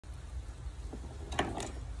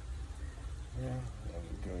Now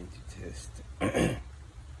I'm going to test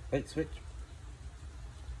light switch.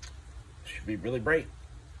 Should be really bright.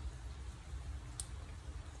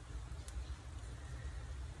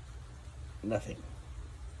 Nothing.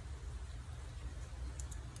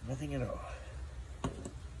 Nothing at all.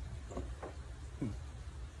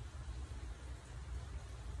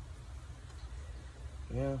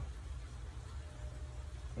 Yeah.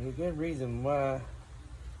 There's a good reason why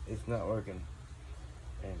it's not working.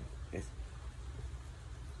 And it's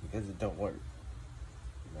because it don't work.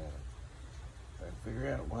 Now, if I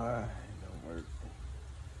figure out why it don't work,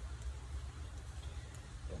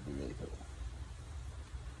 that'd be really cool.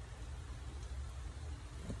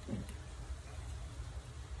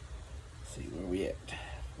 Let's see where we at.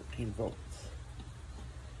 14 volts.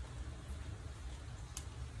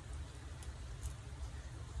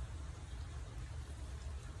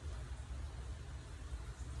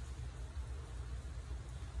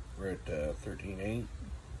 We're at 13.8,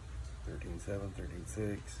 13.7,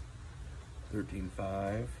 13.6,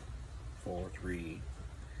 13.5, 4, 3,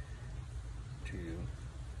 2.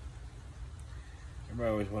 Everybody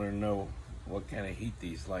always wanted to know what kind of heat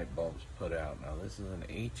these light bulbs put out. Now this is an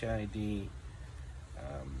HID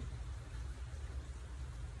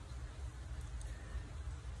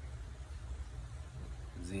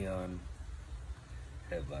Xeon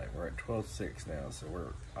headlight. We're at 12.6 now, so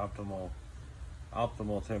we're optimal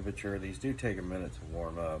temperature. These do take a minute to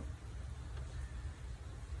warm up,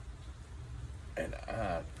 and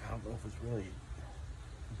I don't know if it's really,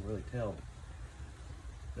 you can really tell.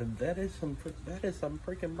 That is some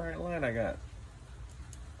freaking bright light I got.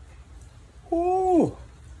 Ooh,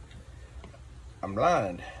 I'm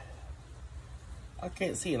blind. I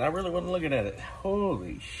can't see it. I really wasn't looking at it.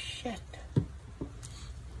 Holy shit!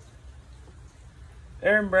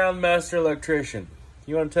 Aaron Brown, Master Electrician.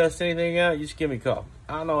 You want to test anything out? You just give me a call.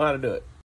 I don't know how to do it.